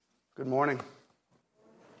Good morning.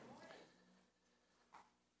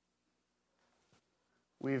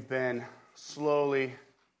 We've been slowly,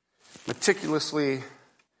 meticulously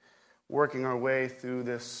working our way through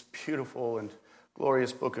this beautiful and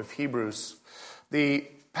glorious book of Hebrews. The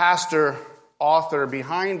pastor, author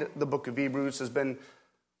behind the book of Hebrews has been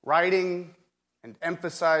writing and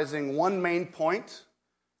emphasizing one main point.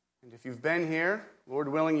 And if you've been here, Lord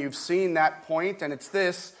willing, you've seen that point, and it's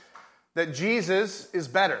this, that Jesus is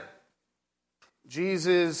better.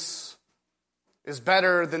 Jesus is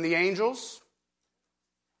better than the angels.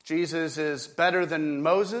 Jesus is better than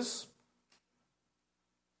Moses.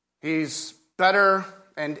 He's better,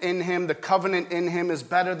 and in him, the covenant in him is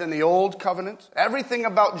better than the old covenant. Everything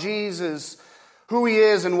about Jesus, who he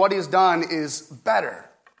is and what he's done, is better.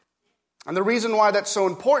 And the reason why that's so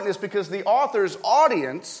important is because the author's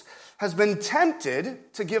audience has been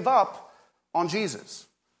tempted to give up on Jesus.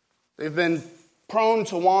 They've been prone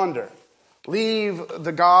to wander, leave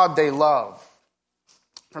the God they love.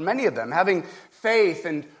 For many of them, having faith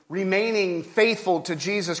and remaining faithful to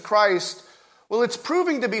Jesus Christ, well, it's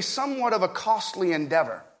proving to be somewhat of a costly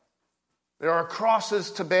endeavor. There are crosses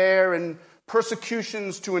to bear and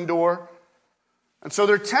persecutions to endure. And so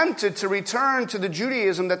they're tempted to return to the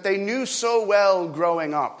Judaism that they knew so well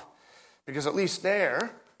growing up, because at least there,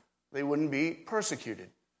 they wouldn't be persecuted.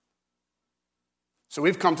 So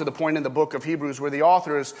we've come to the point in the book of Hebrews where the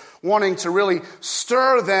author is wanting to really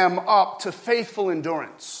stir them up to faithful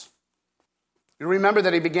endurance. You remember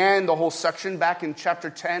that he began the whole section back in chapter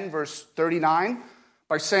 10, verse 39,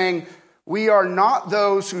 by saying, "We are not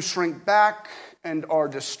those who shrink back and are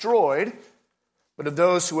destroyed, but of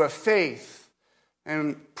those who have faith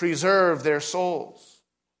and preserve their souls."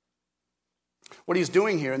 What he's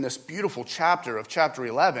doing here in this beautiful chapter of chapter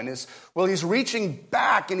 11 is, well, he's reaching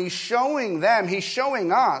back and he's showing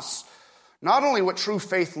us, not only what true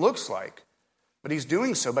faith looks like, but he's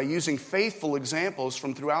doing so by using faithful examples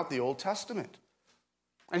from throughout the Old Testament.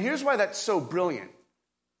 And here's why that's so brilliant.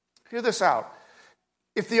 Hear this out.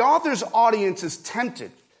 If the author's audience is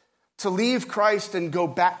tempted to leave Christ and go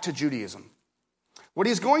back to Judaism, what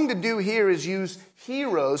he's going to do here is use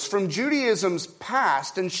heroes from Judaism's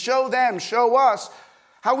past and show us,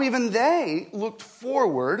 how even they looked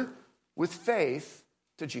forward with faith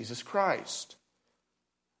to Jesus Christ.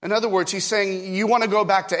 In other words, he's saying, you want to go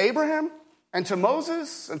back to Abraham and to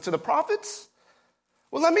Moses and to the prophets?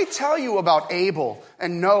 Well, let me tell you about Abel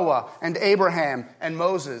and Noah and Abraham and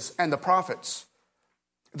Moses and the prophets.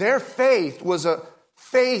 Their faith was a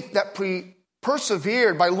faith that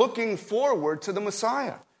persevered by looking forward to the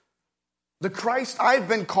Messiah. The Christ I've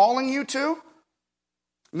been calling you to,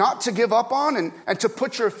 not to give up on and to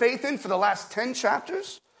put your faith in for the last 10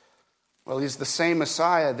 chapters. Well, he's the same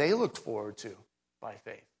Messiah they looked forward to by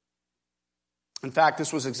faith. In fact,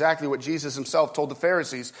 this was exactly what Jesus himself told the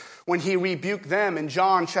Pharisees when he rebuked them in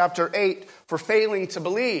John chapter 8 for failing to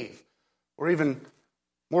believe, or even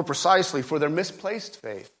more precisely, for their misplaced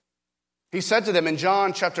faith. He said to them in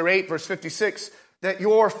John chapter 8, verse 56, that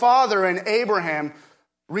your father and Abraham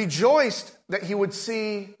rejoiced that he would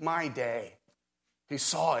see my day. He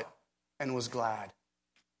saw it and was glad.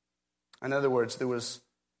 In other words, there was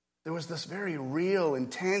this very real and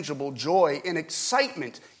tangible joy and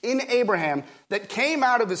excitement in Abraham that came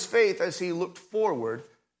out of his faith as he looked forward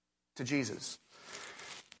to Jesus.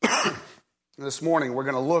 This morning, we're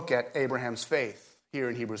going to look at Abraham's faith here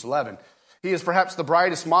in Hebrews 11. He is perhaps the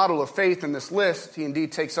brightest model of faith in this list. He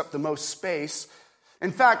indeed takes up the most space.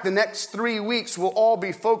 In fact, the next 3 weeks will all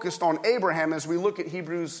be focused on Abraham as we look at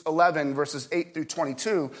Hebrews 11, verses 8 through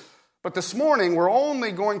 22. But this morning, we're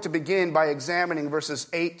only going to begin by examining verses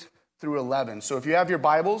 8 through 11. So if you have your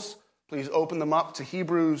Bibles, please open them up to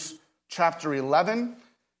Hebrews chapter 11.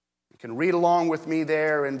 You can read along with me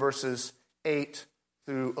there in verses 8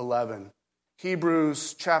 through 11.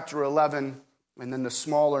 Hebrews chapter 11, and then the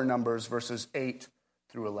smaller numbers, verses 8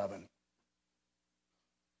 through 11.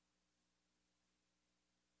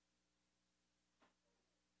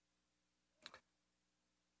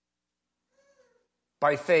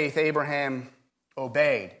 By faith, Abraham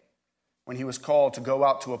obeyed when he was called to go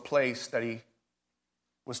out to a place that he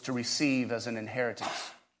was to receive as an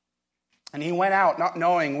inheritance. And he went out not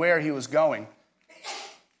knowing where he was going.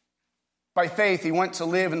 By faith, he went to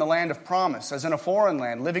live in the land of promise, as in a foreign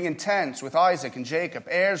land, living in tents with Isaac and Jacob,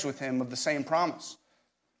 heirs with him of the same promise.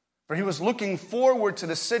 For he was looking forward to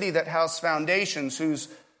the city that has foundations, whose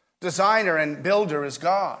designer and builder is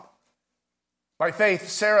God. By faith,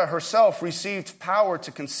 Sarah herself received power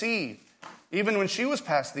to conceive, even when she was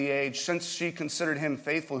past the age, since she considered him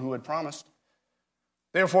faithful who had promised.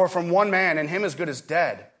 Therefore, from one man, and him as good as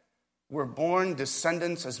dead, were born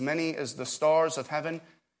descendants as many as the stars of heaven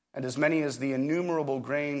and as many as the innumerable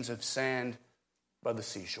grains of sand by the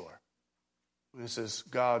seashore. This is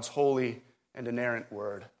God's holy and inerrant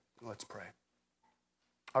word. Let's pray.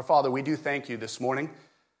 Our Father, we do thank you this morning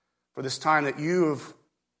for this time that you have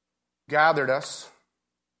gathered us,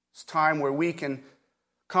 this time where we can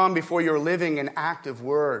come before your living and active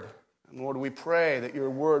word. And Lord, we pray that your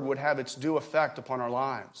word would have its due effect upon our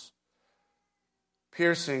lives,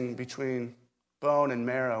 piercing between bone and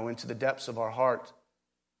marrow into the depths of our heart,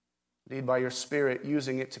 indeed by your Spirit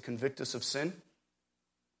using it to convict us of sin,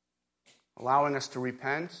 allowing us to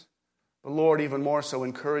repent, but Lord, even more so,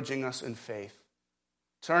 encouraging us in faith,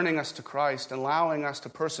 turning us to Christ, and allowing us to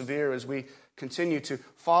persevere as we continue to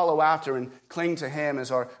follow after and cling to him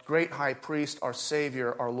as our great high priest, our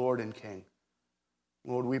Savior, our Lord and King.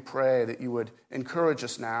 Lord, we pray that you would encourage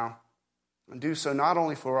us now and do so not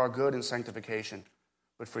only for our good and sanctification,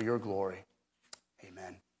 but for your glory.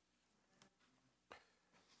 Amen.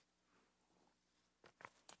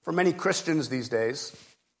 For many Christians these days,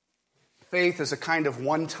 faith is a kind of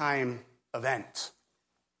one-time event,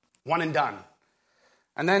 one and done.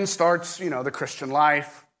 And then starts, the Christian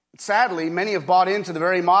life. Sadly, many have bought into the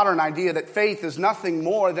very modern idea that faith is nothing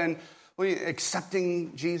more than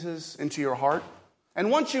accepting Jesus into your heart. And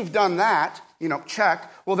once you've done that,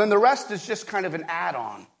 check, well, then the rest is just kind of an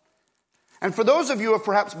add-on. And for those of you who have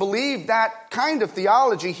perhaps believed that kind of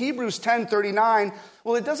theology, Hebrews 10:39,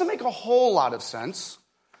 well, it doesn't make a whole lot of sense.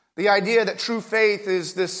 The idea that true faith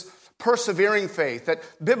is this persevering faith, that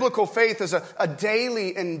biblical faith is a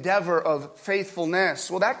daily endeavor of faithfulness.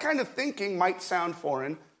 Well, that kind of thinking might sound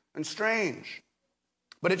foreign and strange,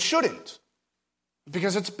 but it shouldn't,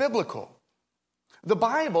 because it's biblical. The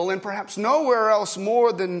Bible, and perhaps nowhere else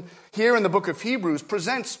more than here in the book of Hebrews,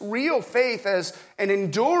 presents real faith as an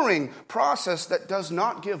enduring process that does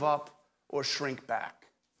not give up or shrink back.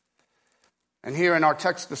 And here in our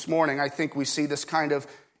text this morning, I think we see this kind of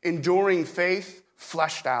enduring faith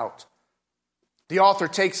fleshed out. The author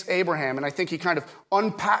takes Abraham, and I think he kind of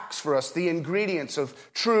unpacks for us the ingredients of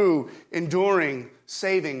true, enduring,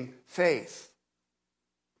 saving faith.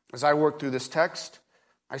 As I work through this text,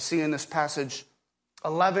 I see in this passage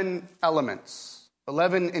 11 elements,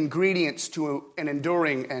 11 ingredients to an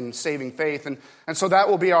enduring and saving faith. And so that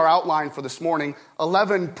will be our outline for this morning.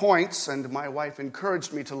 11 points, and my wife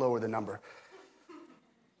encouraged me to lower the number.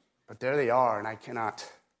 But there they are, and I cannot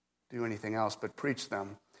do anything else but preach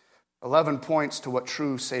them. 11 points to what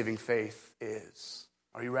true saving faith is.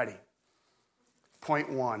 Are you ready?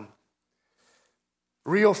 Point 1.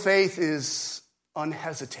 Real faith is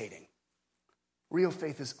unhesitating. Real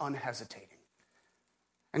faith is unhesitating.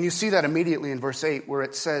 And you see that immediately in verse 8, where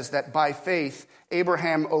it says that by faith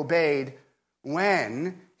Abraham obeyed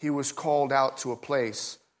when he was called out to a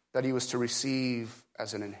place that he was to receive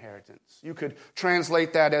as an inheritance. You could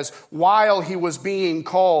translate that as while he was being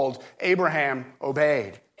called, Abraham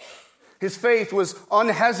obeyed. His faith was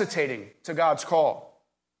unhesitating to God's call.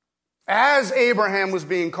 As Abraham was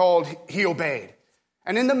being called, he obeyed.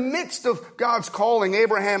 And in the midst of God's calling,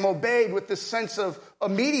 Abraham obeyed with this sense of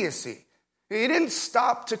immediacy. He didn't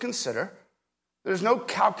stop to consider. There's no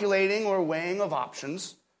calculating or weighing of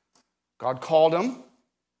options. God called him,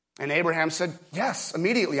 and Abraham said, yes,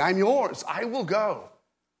 immediately, I'm yours. I will go.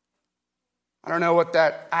 I don't know what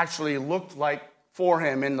that actually looked like for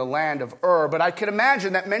him in the land of Ur, but I could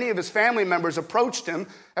imagine that many of his family members approached him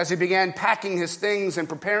as he began packing his things and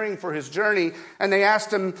preparing for his journey, and they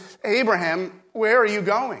asked him, Abraham, where are you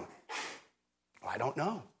going? Well, I don't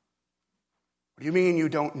know. What do you mean you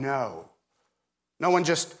don't know? No one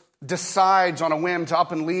just decides on a whim to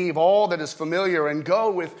up and leave all that is familiar and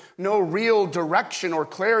go with no real direction or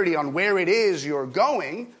clarity on where it is you're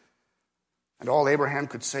going. And all Abraham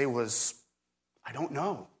could say was, I don't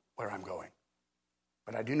know where I'm going.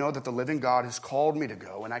 But I do know that the living God has called me to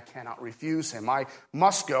go, and I cannot refuse him. I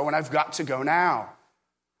must go, and I've got to go now.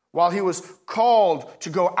 While he was called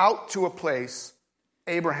to go out to a place,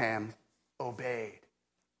 Abraham obeyed.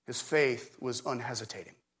 His faith was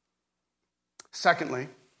unhesitating. Secondly,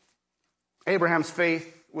 Abraham's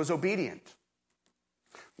faith was obedient.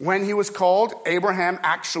 When he was called, Abraham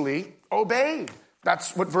actually obeyed.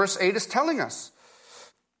 That's what verse 8 is telling us.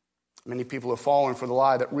 Many people have fallen for the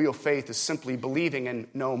lie that real faith is simply believing and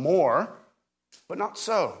no more, but not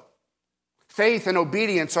so. Faith and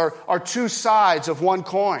obedience are two sides of one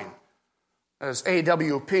coin. As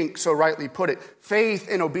A.W. Pink so rightly put it, faith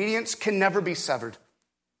and obedience can never be severed.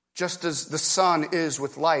 Just as the sun is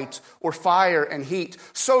with light or fire and heat,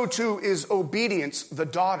 so too is obedience the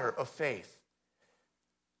daughter of faith.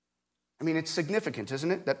 I mean, it's significant,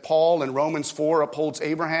 isn't it, that Paul in Romans 4 upholds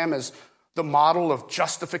Abraham as the model of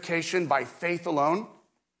justification by faith alone?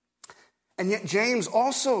 And yet James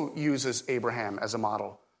also uses Abraham as a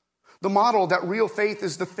model. The model that real faith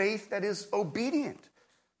is the faith that is obedient,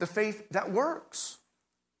 the faith that works.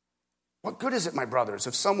 What good is it, my brothers,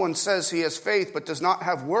 if someone says he has faith but does not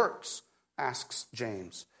have works, asks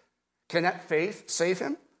James. Can that faith save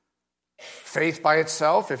him? Faith by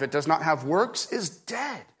itself, if it does not have works, is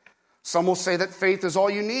dead. Some will say that faith is all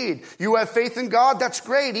you need. You have faith in God, that's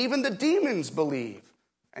great. Even the demons believe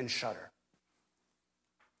and shudder.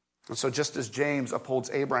 And so just as James upholds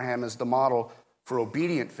Abraham as the model for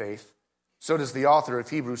obedient faith, so does the author of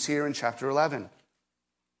Hebrews here in chapter 11.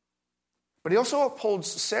 But he also upholds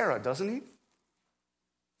Sarah, doesn't he?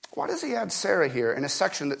 Why does he add Sarah here in a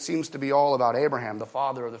section that seems to be all about Abraham, the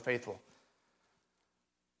father of the faithful?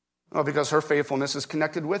 Well, because her faithfulness is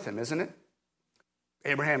connected with him, isn't it?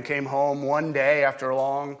 Abraham came home one day after a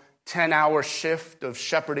long 10-hour shift of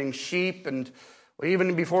shepherding sheep, and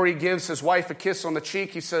even before he gives his wife a kiss on the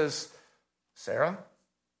cheek, he says, Sarah,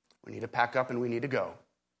 we need to pack up and we need to go.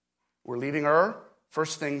 We're leaving Ur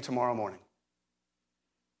first thing tomorrow morning.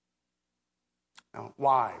 Now,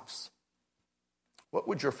 wives, what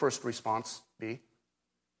would your first response be?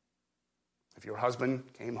 If your husband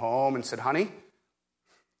came home and said, honey,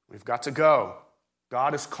 we've got to go.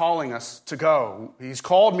 God is calling us to go. He's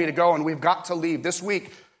called me to go and we've got to leave this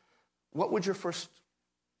week. What would your first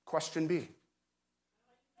question be?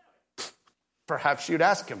 Perhaps you'd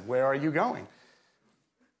ask him, where are you going?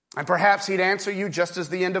 And perhaps he'd answer you just as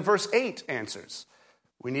the end of verse 8 answers.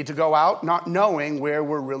 We need to go out not knowing where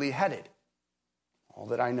we're really headed. All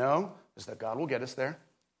that I know is that God will get us there.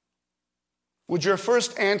 Would your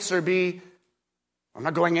first answer be, I'm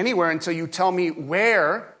not going anywhere until you tell me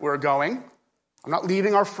where we're going. I'm not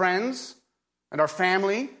leaving our friends and our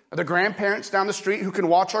family, or the grandparents down the street who can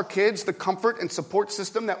watch our kids, the comfort and support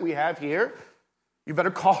system that we have here. You better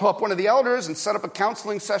call up one of the elders and set up a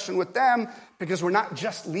counseling session with them because we're not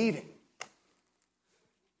just leaving.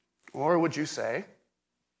 Or would you say,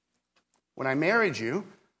 when I married you,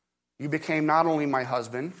 you became not only my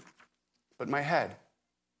husband, but my head,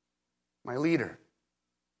 my leader.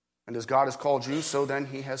 And as God has called you, so then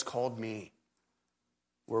he has called me.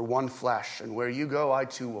 We're one flesh, and where you go, I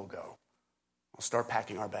too will go. I'll start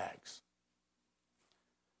packing our bags.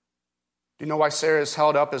 Do you know why Sarah is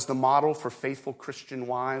held up as the model for faithful Christian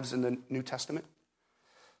wives in the New Testament?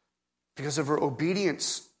 Because of her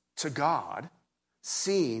obedience to God,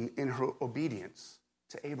 seen in her obedience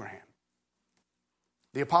to Abraham.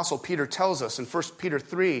 The Apostle Peter tells us in 1 Peter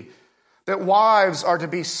 3 that wives are to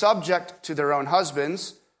be subject to their own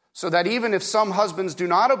husbands, so that even if some husbands do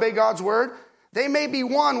not obey God's word, they may be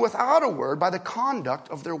won without a word by the conduct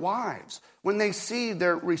of their wives, when they see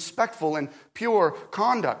their respectful and pure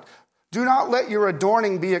conduct. Do not let your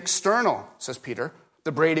adorning be external, says Peter,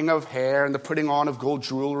 the braiding of hair and the putting on of gold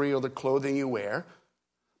jewelry or the clothing you wear.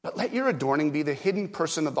 But let your adorning be the hidden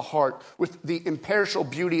person of the heart with the imperishable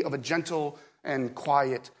beauty of a gentle and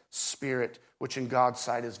quiet spirit, which in God's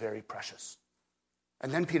sight is very precious.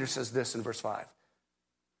 And then Peter says this in verse 5,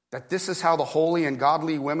 that this is how the holy and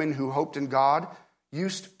godly women who hoped in God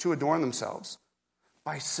used to adorn themselves,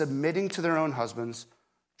 by submitting to their own husbands,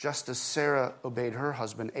 just as Sarah obeyed her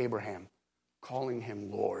husband Abraham, calling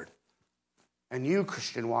him Lord. And you,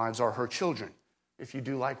 Christian wives, are her children, if you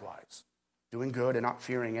do likewise, doing good and not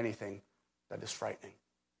fearing anything that is frightening.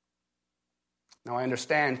 Now, I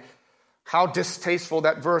understand how distasteful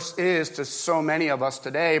that verse is to so many of us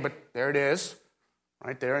today, but there it is,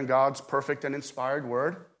 right there in God's perfect and inspired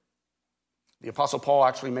word. The Apostle Paul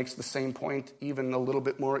actually makes the same point even a little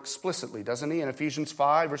bit more explicitly, doesn't he? In Ephesians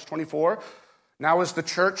 5, verse 24, now as the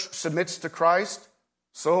church submits to Christ,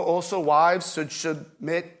 so also wives should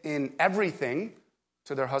submit in everything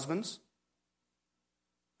to their husbands.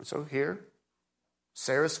 And so here,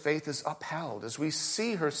 Sarah's faith is upheld as we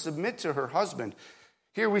see her submit to her husband.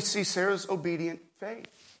 Here we see Sarah's obedient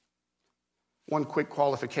faith. One quick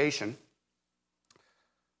qualification.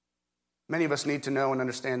 Many of us need to know and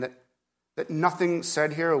understand that nothing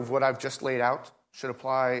said here of what I've just laid out should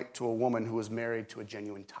apply to a woman who is married to a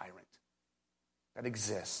genuine tyrant. That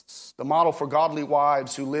exists. The model for godly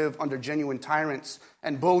wives who live under genuine tyrants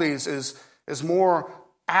and bullies is more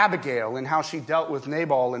Abigail in how she dealt with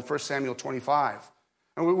Nabal in 1 Samuel 25.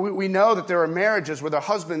 And we know that there are marriages where the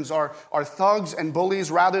husbands are thugs and bullies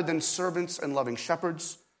rather than servants and loving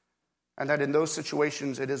shepherds, and that in those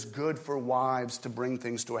situations it is good for wives to bring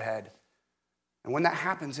things to a head. And when that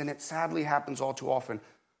happens, and it sadly happens all too often,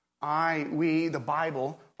 we, the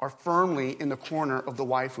Bible, are firmly in the corner of the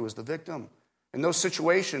wife who is the victim. In those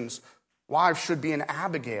situations, Wives should be an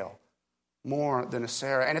Abigail more than a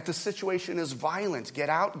Sarah. And if the situation is violent, get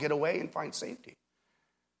out, get away, and find safety.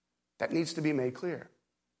 That needs to be made clear.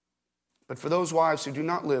 But for those wives who do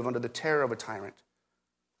not live under the terror of a tyrant,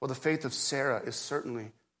 well, the faith of Sarah is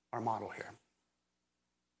certainly our model here.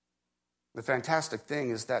 The fantastic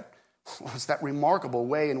thing is that was that remarkable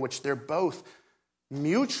way in which they're both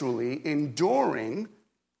mutually enduring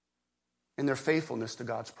in their faithfulness to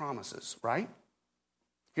God's promises, right?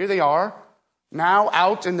 Here they are, now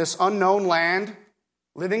out in this unknown land,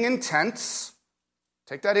 living in tents.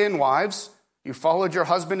 Take that in, wives. You followed your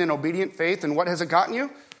husband in obedient faith, and what has it gotten you?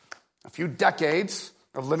 A few decades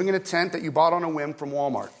of living in a tent that you bought on a whim from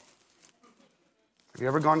Walmart. Have you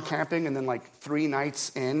ever gone camping and then 3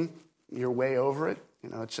 nights in, you're way over it?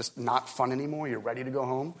 It's just not fun anymore. You're ready to go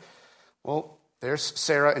home. Well, there's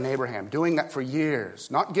Sarah and Abraham doing that for years,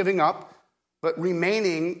 not giving up, but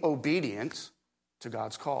remaining obedient to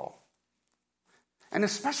God's call. And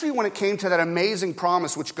especially when it came to that amazing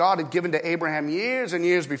promise which God had given to Abraham years and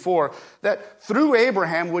years before, that through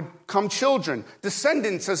Abraham would come children,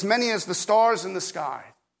 descendants as many as the stars in the sky.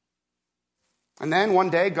 And then one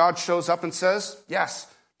day God shows up and says, yes,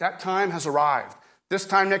 that time has arrived. This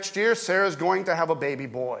time next year, Sarah's going to have a baby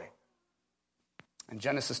boy. And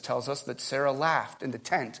Genesis tells us that Sarah laughed in the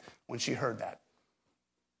tent when she heard that.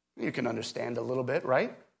 You can understand a little bit,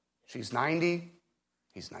 right? She's 90,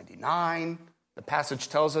 he's 99. The passage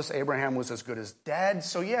tells us Abraham was as good as dead.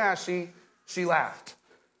 So yeah, she laughed.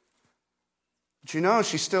 But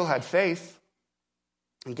she still had faith.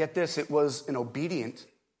 And get this, it was an obedient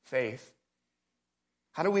faith.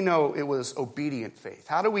 How do we know it was obedient faith?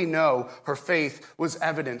 How do we know her faith was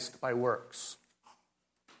evidenced by works?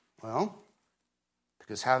 Well,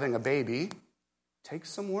 because having a baby takes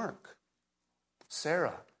some work.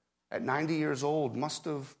 Sarah, at 90 years old, must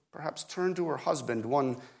have perhaps turned to her husband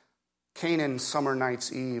one Canaan summer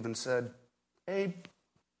night's eve and said, "Abe,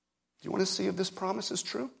 do you want to see if this promise is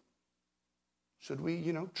true? Should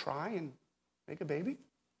we, try and make a baby?"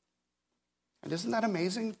 And isn't that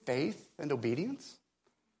amazing? Faith and obedience.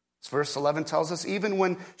 As verse 11 tells us, even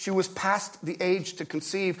when she was past the age to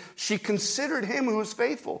conceive, she considered him who was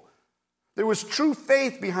faithful. There was true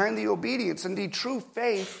faith behind the obedience. Indeed, true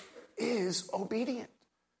faith is obedient.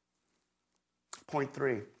 Point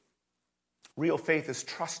 3. Real faith is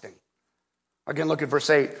trusting. Again, look at verse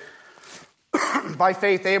 8. By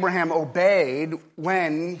faith, Abraham obeyed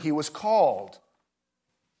when he was called.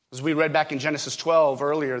 As we read back in Genesis 12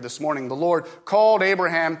 earlier this morning, the Lord called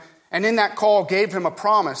Abraham, and in that call gave him a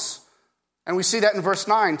promise. And we see that in verse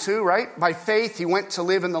 9 too, right? By faith, he went to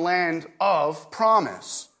live in the land of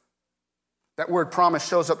promise. That word promise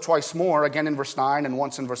shows up twice more, again in verse 9 and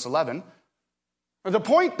once in verse 11. The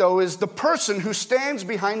point, though, is the person who stands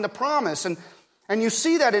behind the promise. And you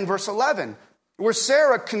see that in verse 11, where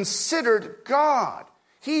Sarah considered God,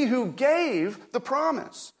 he who gave the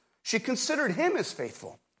promise. She considered him as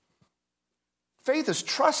faithful. Faith is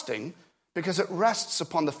trusting because it rests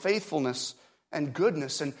upon the faithfulness and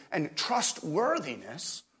goodness and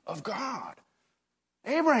trustworthiness of God.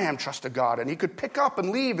 Abraham trusted God, and he could pick up and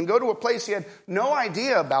leave and go to a place he had no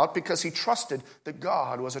idea about because he trusted that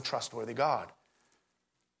God was a trustworthy God.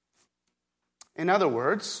 In other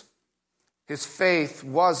words, his faith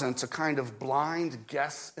wasn't a kind of blind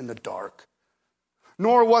guess in the dark,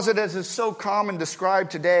 nor was it, as is so common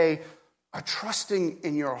described today, a trusting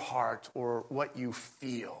in your heart or what you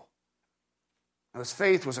feel. Now, his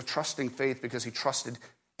faith was a trusting faith because he trusted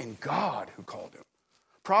in God who called him.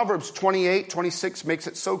 Proverbs 28:26 makes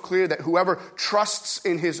it so clear that whoever trusts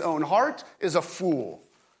in his own heart is a fool.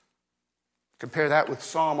 Compare that with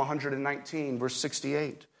Psalm 119, verse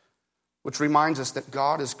 68, which reminds us that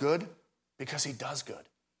God is good because he does good.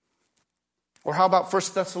 Or how about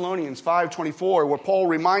 1 Thessalonians 5:24, where Paul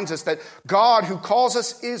reminds us that God who calls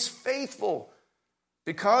us is faithful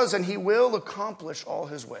because and he will accomplish all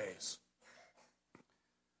his ways.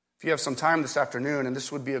 If you have some time this afternoon, and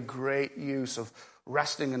this would be a great use of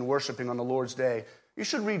resting and worshiping on the Lord's day, you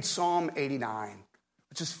should read Psalm 89,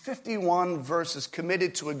 which is 51 verses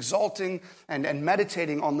committed to exalting and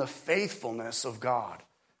meditating on the faithfulness of God.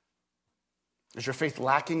 Is your faith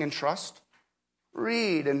lacking in trust?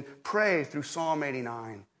 Read and pray through Psalm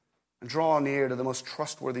 89 and draw near to the most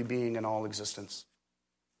trustworthy being in all existence.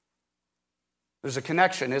 There's a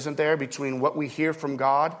connection, isn't there, between what we hear from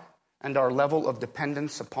God and our level of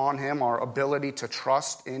dependence upon him, our ability to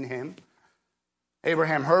trust in him.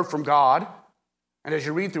 Abraham heard from God, and as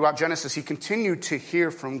you read throughout Genesis, he continued to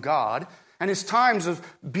hear from God, and his times of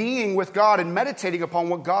being with God and meditating upon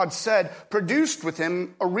what God said produced with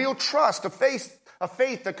him a real trust, a faith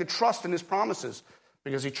that could trust in his promises.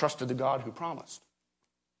 because he trusted the God who promised.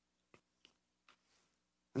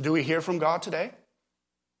 And do we hear from God today?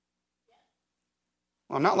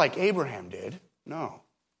 Well, not like Abraham did. No.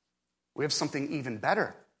 We have something even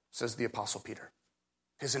better, says the Apostle Peter.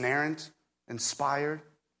 His inerrant, inspired,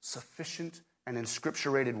 sufficient, and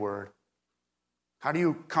inscripturated word. How do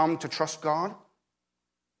you come to trust God?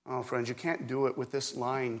 Oh, friends, you can't do it with this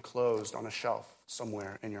line closed on a shelf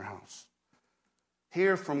somewhere in your house.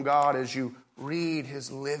 Hear from God as you read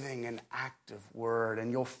his living and active word,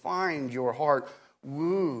 and you'll find your heart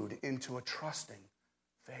wooed into a trusting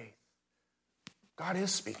faith. God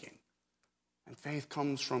is speaking, and faith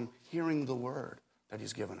comes from hearing the word that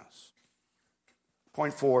he's given us.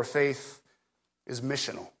 Point 4, faith is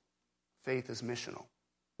missional. Faith is missional.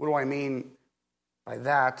 What do I mean by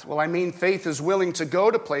that? Well, I mean faith is willing to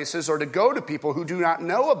go to places or to go to people who do not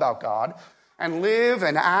know about God and live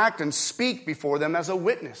and act and speak before them as a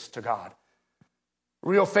witness to God.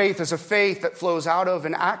 Real faith is a faith that flows out of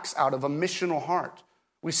and acts out of a missional heart.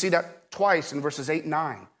 We see that twice in verses 8 and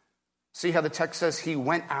 9. See how the text says he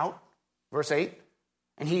went out? Verse 8.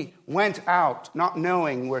 And he went out not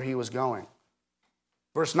knowing where he was going.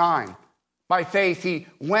 Verse 9. By faith he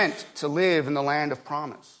went to live in the land of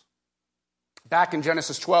promise. Back in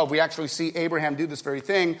Genesis 12, we actually see Abraham do this very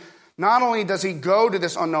thing. Not only does he go to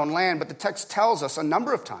this unknown land, but the text tells us a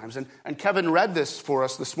number of times, and Kevin read this for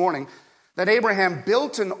us this morning, that Abraham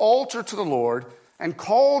built an altar to the Lord and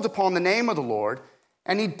called upon the name of the Lord,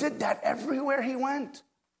 and he did that everywhere he went.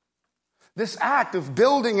 This act of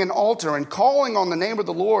building an altar and calling on the name of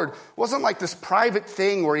the Lord wasn't like this private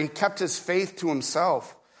thing where he kept his faith to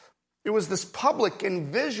himself. It was this public and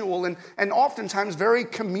visual and oftentimes very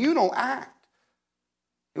communal act.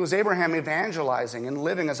 It was Abraham evangelizing and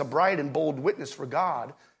living as a bright and bold witness for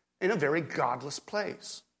God in a very godless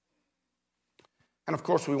place. And of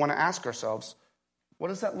course, we want to ask ourselves, what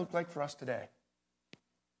does that look like for us today?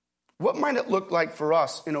 What might it look like for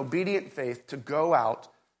us in obedient faith to go out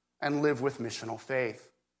and live with missional faith?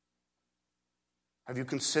 Have you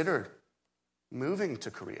considered moving to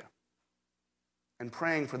Korea and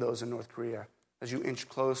praying for those in North Korea as you inch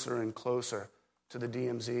closer and closer to the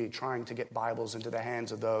DMZ, trying to get Bibles into the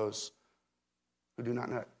hands of those who do not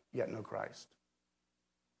yet know Christ?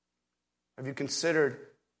 Have you considered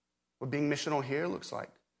what being missional here looks like?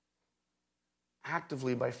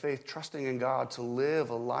 Actively, by faith, trusting in God to live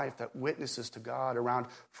a life that witnesses to God around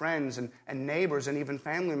friends and neighbors and even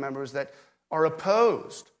family members that are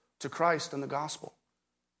opposed to Christ and the gospel.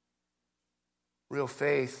 Real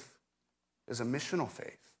faith is a missional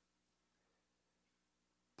faith.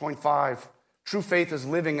 Point 5, true faith is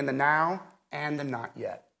living in the now and the not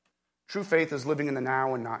yet. True faith is living in the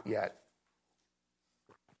now and not yet.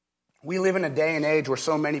 We live in a day and age where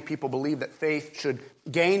so many people believe that faith should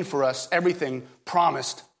gain for us everything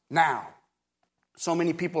promised now. So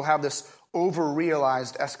many people have this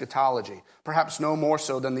over-realized eschatology, perhaps no more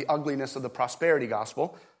so than the ugliness of the prosperity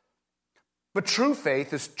gospel. But true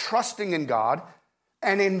faith is trusting in God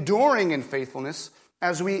and enduring in faithfulness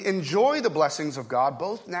as we enjoy the blessings of God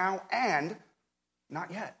both now and not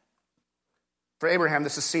yet. For Abraham,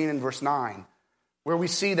 this is seen in verse 9, where we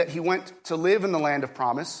see that he went to live in the land of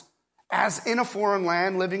promise as in a foreign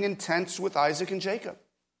land, living in tents with Isaac and Jacob.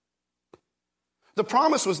 The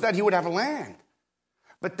promise was that he would have a land,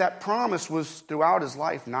 but that promise was throughout his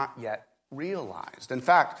life not yet realized. In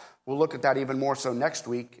fact, we'll look at that even more so next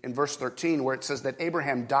week in verse 13, where it says that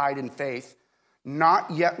Abraham died in faith,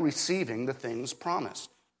 not yet receiving the things promised.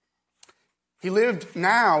 He lived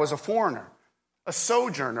now as a foreigner, a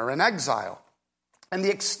sojourner, an exile. And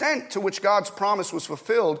the extent to which God's promise was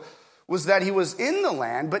fulfilled was that he was in the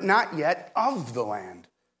land, but not yet of the land,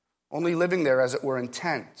 only living there, as it were, in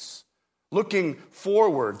tents, looking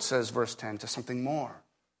forward, says verse 10, to something more,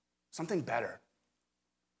 something better.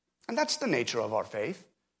 And that's the nature of our faith.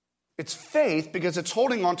 It's faith because it's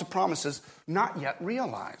holding on to promises not yet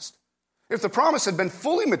realized. If the promise had been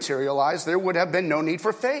fully materialized, there would have been no need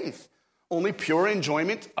for faith, only pure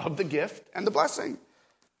enjoyment of the gift and the blessing.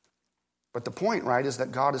 But the point, right, is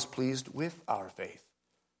that God is pleased with our faith.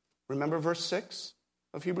 Remember verse 6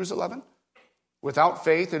 of Hebrews 11? Without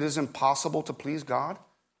faith, it is impossible to please God.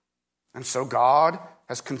 And so God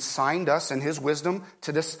has consigned us in his wisdom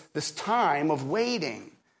to this time of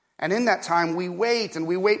waiting. And in that time, we wait, and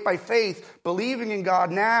we wait by faith, believing in God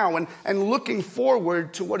now and looking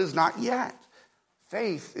forward to what is not yet.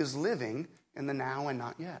 Faith is living in the now and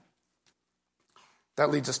not yet. That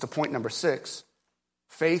leads us to point number 6.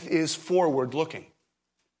 Faith is forward-looking.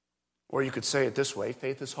 Or you could say it this way,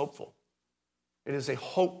 faith is hopeful. It is a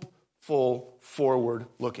hopeful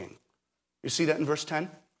forward-looking. You see that in verse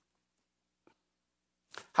 10?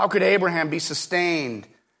 How could Abraham be sustained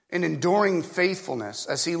in enduring faithfulness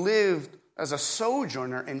as he lived as a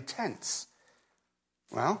sojourner in tents?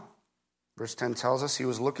 Well, verse 10 tells us he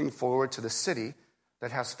was looking forward to the city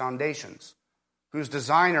that has foundations, whose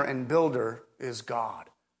designer and builder is God.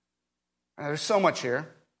 And there's so much here.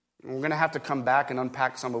 We're going to have to come back and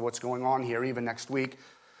unpack some of what's going on here even next week.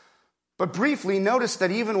 But briefly, notice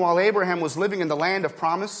that even while Abraham was living in the land of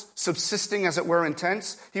promise, subsisting as it were in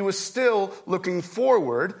tents, he was still looking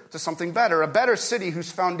forward to something better, a better city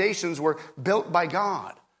whose foundations were built by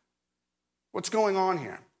God. What's going on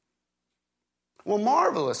here? Well,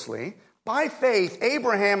 marvelously, by faith,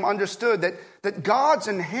 Abraham understood that God's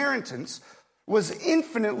inheritance was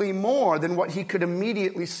infinitely more than what he could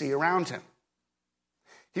immediately see around him.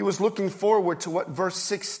 He was looking forward to what verse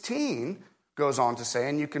 16 goes on to say,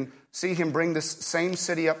 and you can see him bring this same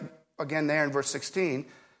city up again there in verse 16.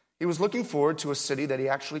 He was looking forward to a city that he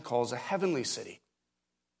actually calls a heavenly city,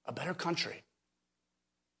 a better country.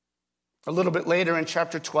 A little bit later in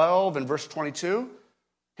chapter 12 and verse 22,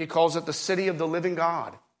 he calls it the city of the living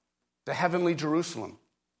God, the heavenly Jerusalem.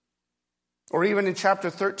 Or even in chapter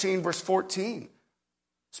 13, verse 14,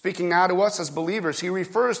 speaking now to us as believers, he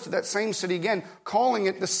refers to that same city again, calling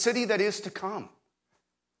it the city that is to come.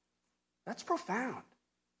 That's profound.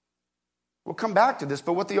 We'll come back to this,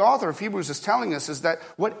 but what the author of Hebrews is telling us is that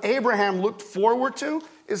what Abraham looked forward to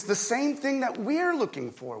is the same thing that we're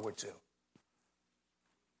looking forward to.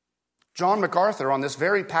 John MacArthur on this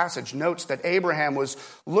very passage notes that Abraham was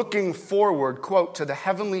looking forward, quote, to the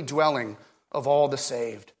heavenly dwelling of all the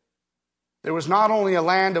saved. There was not only a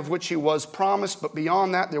land of which he was promised, but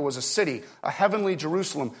beyond that there was a city, a heavenly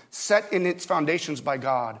Jerusalem, set in its foundations by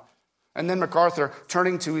God. And then MacArthur,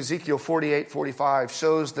 turning to Ezekiel 48:45,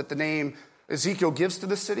 shows that the name Ezekiel gives to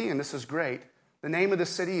the city, and this is great, the name of the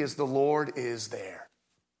city is "The Lord is there."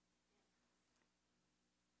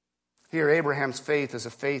 Here, Abraham's faith is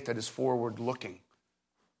a faith that is forward-looking,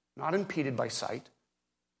 not impeded by sight.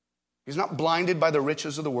 He's not blinded by the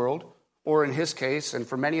riches of the world, or in his case, and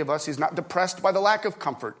for many of us, he's not depressed by the lack of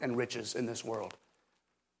comfort and riches in this world.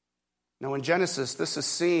 Now, in Genesis, this is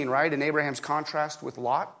seen, right, in Abraham's contrast with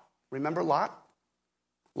Lot. Remember Lot?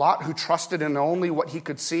 Lot, who trusted in only what he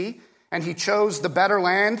could see, and he chose the better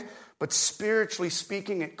land, but spiritually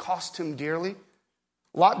speaking, it cost him dearly.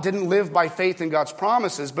 Lot didn't live by faith in God's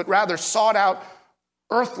promises, but rather sought out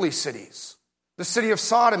earthly cities. The city of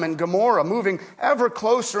Sodom and Gomorrah, moving ever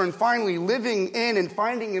closer and finally living in and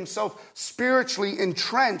finding himself spiritually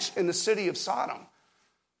entrenched in the city of Sodom,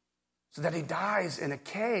 so that he dies in a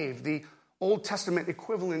cave, the Old Testament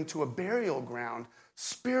equivalent to a burial ground,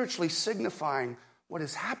 spiritually signifying what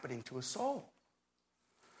is happening to a soul.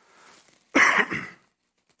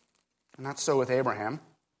 And that's so with Abraham.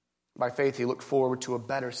 By faith, he looked forward to a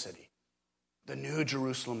better city, the new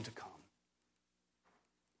Jerusalem to come.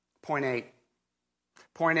 Point 8.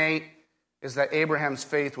 Point 8 is that Abraham's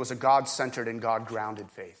faith was a God-centered and God-grounded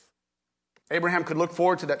faith. Abraham could look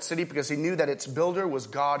forward to that city because he knew that its builder was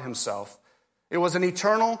God himself. It was an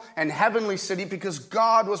eternal and heavenly city because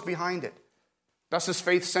God was behind it. Thus, his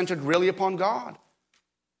faith centered really upon God.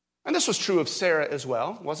 And this was true of Sarah as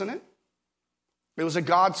well, wasn't it? It was a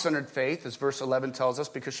God-centered faith, as verse 11 tells us,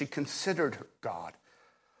 because she considered God.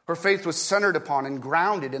 Her faith was centered upon and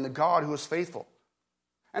grounded in the God who was faithful.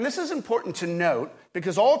 And this is important to note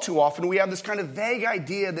because all too often we have this kind of vague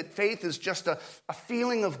idea that faith is just a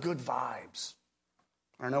feeling of good vibes.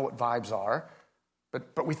 I don't know what vibes are,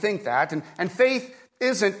 but we think that. And faith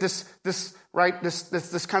isn't this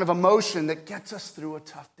kind of emotion that gets us through a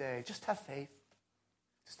tough day. Just have faith.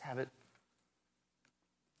 Just have it.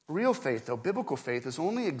 Real faith, though, biblical faith, is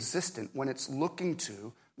only existent when it's looking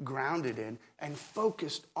to, grounded in, and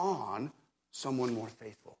focused on someone more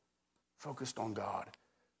faithful. Focused on God.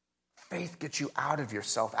 Faith gets you out of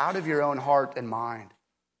yourself, out of your own heart and mind.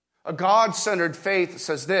 A God-centered faith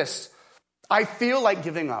says this: I feel like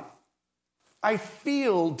giving up. I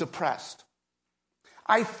feel depressed.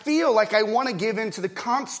 I feel like I want to give in to the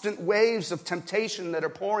constant waves of temptation that are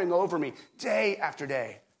pouring over me day after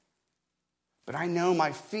day. But I know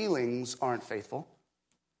my feelings aren't faithful.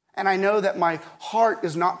 And I know that my heart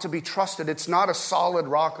is not to be trusted. It's not a solid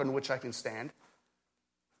rock on which I can stand.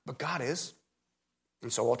 But God is.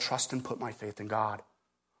 And so I'll trust and put my faith in God.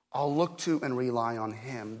 I'll look to and rely on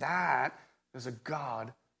Him. That is a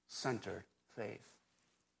God-centered faith.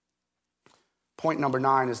 Point number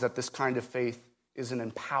 9 is that this kind of faith is an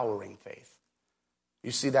empowering faith.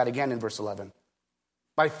 You see that again in verse 11.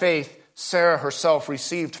 By faith, Sarah herself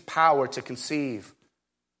received power to conceive.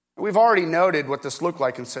 We've already noted what this looked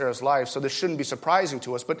like in Sarah's life, so this shouldn't be surprising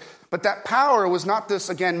to us. But that power was not this,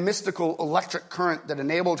 again, mystical electric current that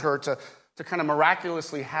enabled her to kind of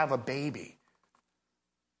miraculously have a baby.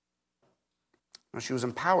 She was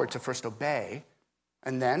empowered to first obey,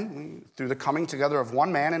 and then, through the coming together of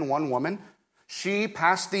one man and one woman, she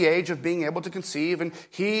passed the age of being able to conceive, and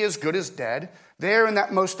he, as good as dead. There, in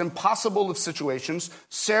that most impossible of situations,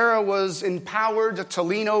 Sarah was empowered to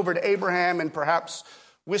lean over to Abraham and perhaps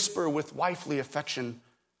whisper with wifely affection,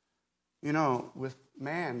 with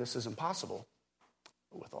man, this is impossible.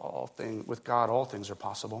 With God, all things are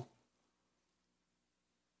possible.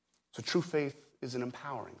 So true faith is an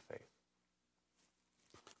empowering faith.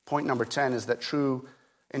 Point number 10 is that true,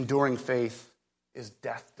 enduring faith is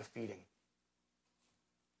death-defeating.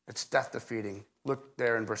 It's death-defeating. Look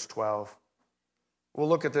there in verse 12. We'll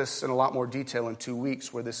look at this in a lot more detail in 2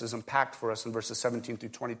 weeks, where this is unpacked for us in verses 17 through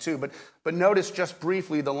 22. But notice just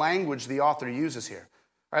briefly the language the author uses here.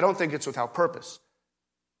 I don't think it's without purpose.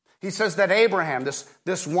 He says that Abraham,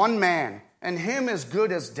 this one man, and him as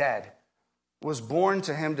good as dead, was born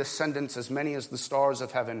to him descendants as many as the stars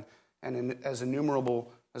of heaven and as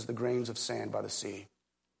innumerable as the grains of sand by the sea.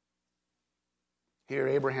 Here,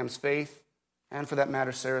 Abraham's faith, and for that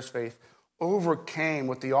matter, Sarah's faith, overcame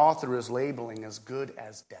what the author is labeling as good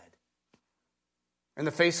as dead. In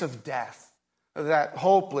the face of death, of that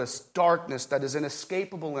hopeless darkness that is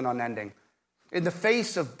inescapable and unending, in the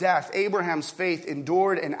face of death, Abraham's faith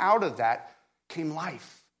endured, and out of that came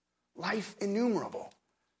life innumerable.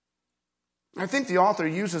 I think the author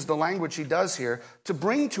uses the language he does here to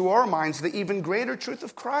bring to our minds the even greater truth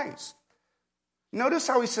of Christ. Notice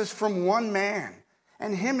how he says, from one man,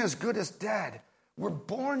 and him as good as dead, were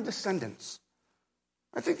born descendants.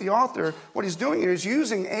 I think the author, what he's doing here is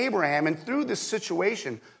using Abraham, and through this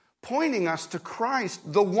situation, pointing us to Christ,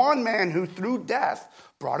 the one man who through death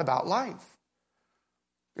brought about life.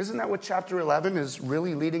 Isn't that what chapter 11 is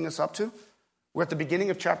really leading us up to? We're at the beginning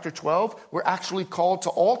of chapter 12. We're actually called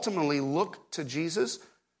to ultimately look to Jesus,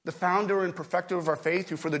 the founder and perfecter of our faith,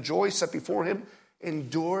 who for the joy set before him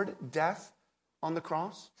endured death on the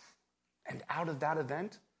cross. And out of that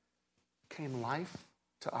event came life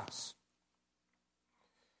to us.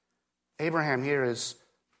 Abraham here is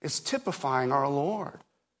typifying our Lord,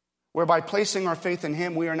 whereby placing our faith in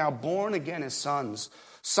him, we are now born again as sons.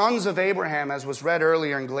 Sons of Abraham, as was read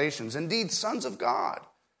earlier in Galatians. Indeed, sons of God.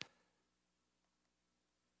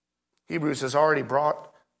 Hebrews has already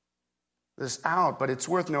brought this out, but it's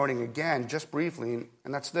worth noting again, just briefly,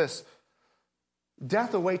 and that's this.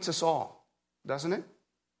 Death awaits us all, doesn't it?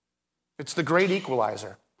 It's the great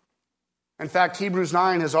equalizer. In fact, Hebrews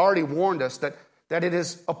 9 has already warned us that it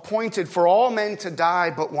is appointed for all men to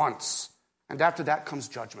die but once, and after that comes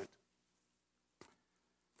judgment.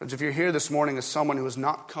 Friends, if you're here this morning as someone who has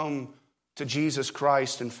not come to Jesus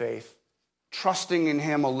Christ in faith, trusting in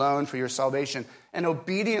him alone for your salvation, and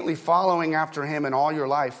obediently following after him in all your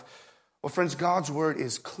life, well, friends, God's word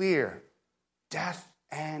is clear. Death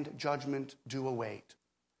and judgment do await.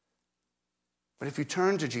 But if you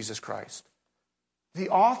turn to Jesus Christ, the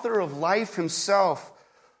author of life himself,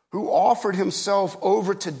 who offered himself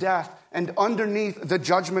over to death and underneath the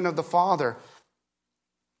judgment of the Father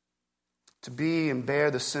to be and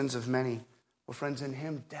bear the sins of many, well, friends, in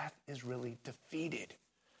him, death is really defeated.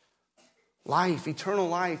 Life, eternal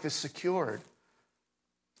life, is secured.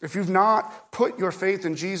 If you've not put your faith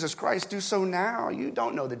in Jesus Christ, do so now. You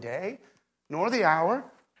don't know the day, nor the hour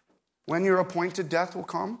when your appointed death will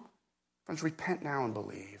come. Friends, repent now and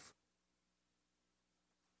believe.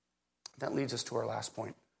 That leads us to our last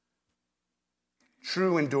point.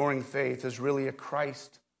 True enduring faith is really a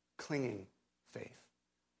Christ-clinging faith.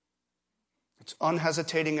 It's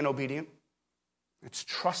unhesitating and obedient. It's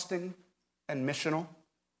trusting and missional.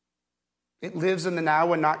 It lives in the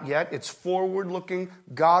now and not yet. It's forward-looking,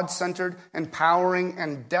 God-centered, empowering,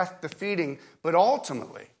 and death-defeating. But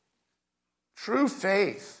ultimately, true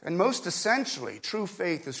faith, and most essentially, true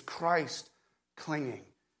faith is Christ-clinging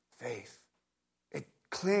faith. It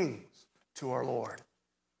clings to our Lord.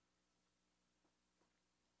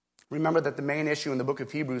 Remember that the main issue in the book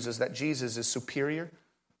of Hebrews is that Jesus is superior.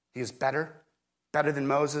 He is better than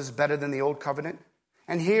Moses, better than the old covenant.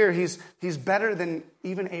 And here, he's better than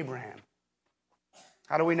even Abraham.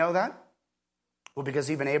 How do we know that? Well,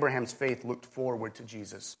 because even Abraham's faith looked forward to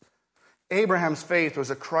Jesus. Abraham's faith was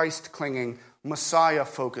a Christ-clinging,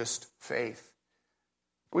 Messiah-focused faith.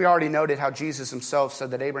 We already noted how Jesus himself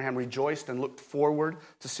said that Abraham rejoiced and looked forward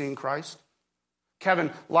to seeing Christ.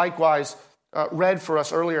 Kevin likewise read for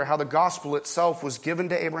us earlier how the gospel itself was given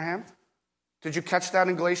to Abraham. Did you catch that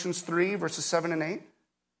in Galatians 3, verses 7 and 8?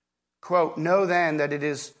 Quote, "Know then that it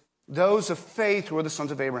is Those of faith who are the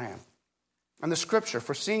sons of Abraham. And the scripture,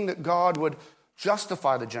 foreseeing that God would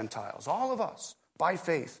justify the Gentiles, all of us, by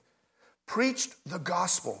faith, preached the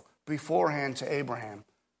gospel beforehand to Abraham,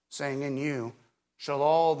 saying, in you shall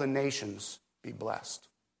all the nations be blessed.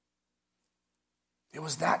 It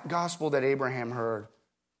was that gospel that Abraham heard.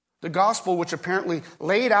 The gospel which apparently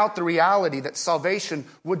laid out the reality that salvation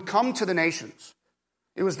would come to the nations.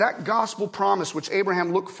 It was that gospel promise which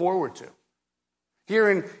Abraham looked forward to. Here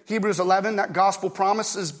in Hebrews 11, that gospel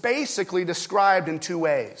promise is basically described in two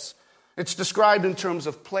ways. It's described in terms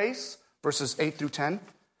of place, verses 8 through 10,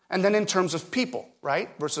 and then in terms of people, right?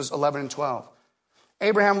 Verses 11 and 12.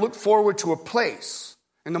 Abraham looked forward to a place.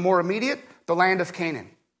 In the more immediate, the land of Canaan.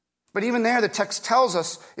 But even there, the text tells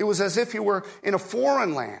us it was as if he were in a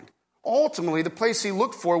foreign land. Ultimately, the place he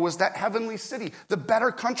looked for was that heavenly city, the better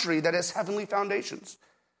country that has heavenly foundations.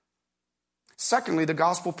 Secondly, the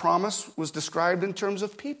gospel promise was described in terms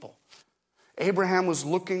of people. Abraham was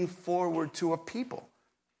looking forward to a people.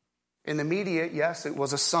 In the immediate, yes, it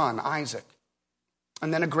was a son, Isaac,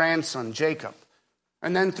 and then a grandson, Jacob,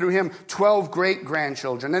 and then through him 12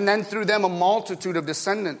 great-grandchildren, and then through them a multitude of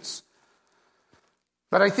descendants.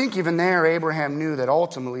 But I think even there, Abraham knew that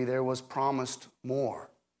ultimately there was promised more.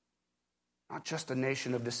 Not just a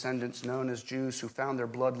nation of descendants known as Jews who found their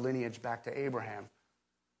blood lineage back to Abraham.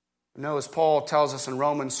 No, as Paul tells us in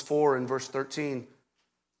Romans 4 and verse 13,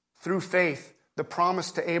 through faith, the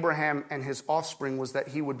promise to Abraham and his offspring was that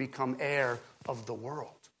he would become heir of the world.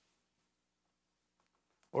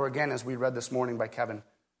 Or again, as we read this morning by Kevin,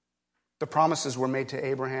 the promises were made to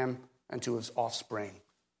Abraham and to his offspring.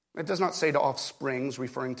 It does not say to offsprings,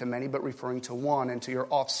 referring to many, but referring to one, and to your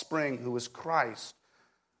offspring, who is Christ.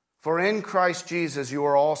 For in Christ Jesus you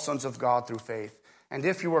are all sons of God through faith. And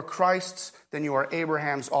if you are Christ's, then you are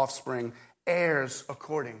Abraham's offspring, heirs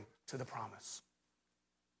according to the promise.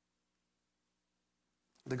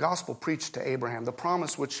 The gospel preached to Abraham, the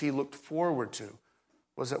promise which he looked forward to,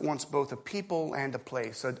 was at once both a people and a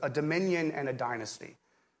place, a dominion and a dynasty.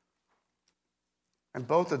 And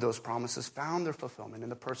both of those promises found their fulfillment in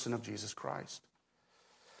the person of Jesus Christ.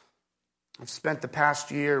 I've spent the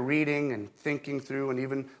past year reading and thinking through and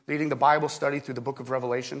even leading the Bible study through the book of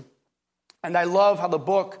Revelation. And I love how the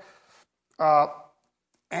book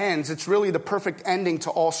ends. It's really the perfect ending to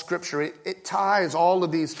all Scripture. It ties all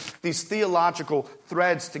of these theological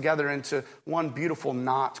threads together into one beautiful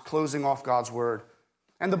knot, closing off God's Word.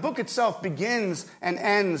 And the book itself begins and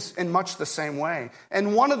ends in much the same way.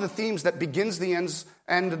 And one of the themes that begins and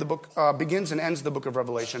ends the book of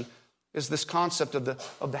Revelation is this concept of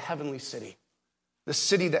the heavenly city, the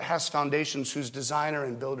city that has foundations, whose designer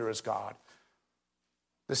and builder is God.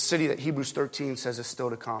 The city that Hebrews 13 says is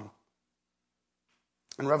still to come.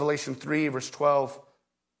 In Revelation 3, verse 12,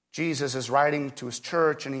 Jesus is writing to his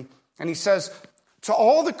church, and he says, to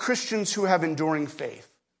all the Christians who have enduring faith,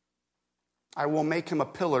 I will make him a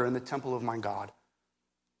pillar in the temple of my God,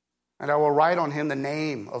 and I will write on him the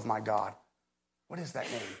name of my God. What is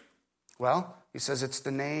that name? Well, he says it's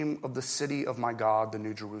the name of the city of my God, the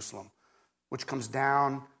New Jerusalem, which comes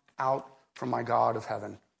down out from my God of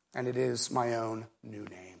heaven, and it is my own new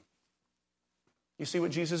name. You see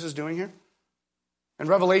what Jesus is doing here? In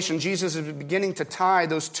Revelation, Jesus is beginning to tie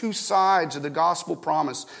those two sides of the gospel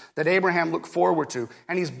promise that Abraham looked forward to,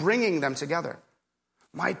 and he's bringing them together.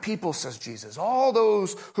 My people, says Jesus, all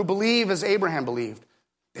those who believe as Abraham believed,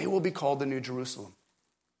 they will be called the New Jerusalem.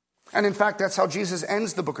 And in fact, that's how Jesus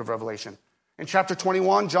ends the book of Revelation. In chapter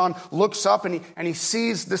 21, John looks up and he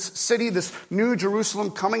sees this city, this New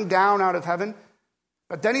Jerusalem coming down out of heaven.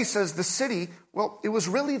 But then he says the city, well, it was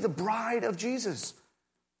really the bride of Jesus.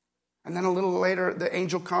 And then a little later, the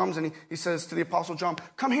angel comes and he says to the Apostle John,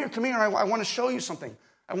 come here, I want to show you something.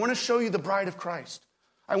 I want to show you the bride of Christ.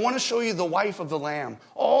 I want to show you the wife of the Lamb,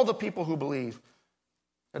 all the people who believe.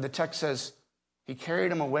 And the text says, he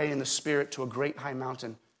carried him away in the Spirit to a great high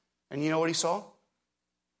mountain. And you know what he saw?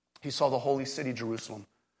 He saw the holy city, Jerusalem,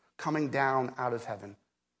 coming down out of heaven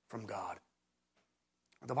from God.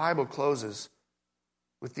 The Bible closes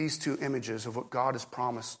with these two images of what God has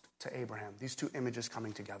promised to Abraham, these two images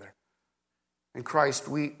coming together. In Christ,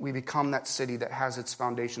 we become that city that has its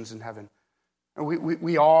foundations in heaven. And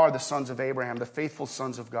we are the sons of Abraham, the faithful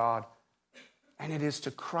sons of God. And it is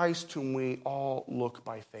to Christ whom we all look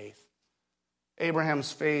by faith.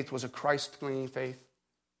 Abraham's faith was a Christ-clinging faith,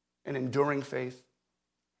 an enduring faith.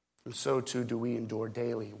 And so too do we endure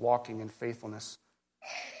daily, walking in faithfulness.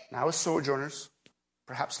 Now as sojourners,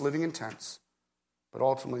 perhaps living in tents, but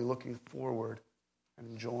ultimately looking forward and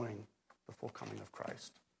enjoying the full coming of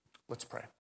Christ. Let's pray.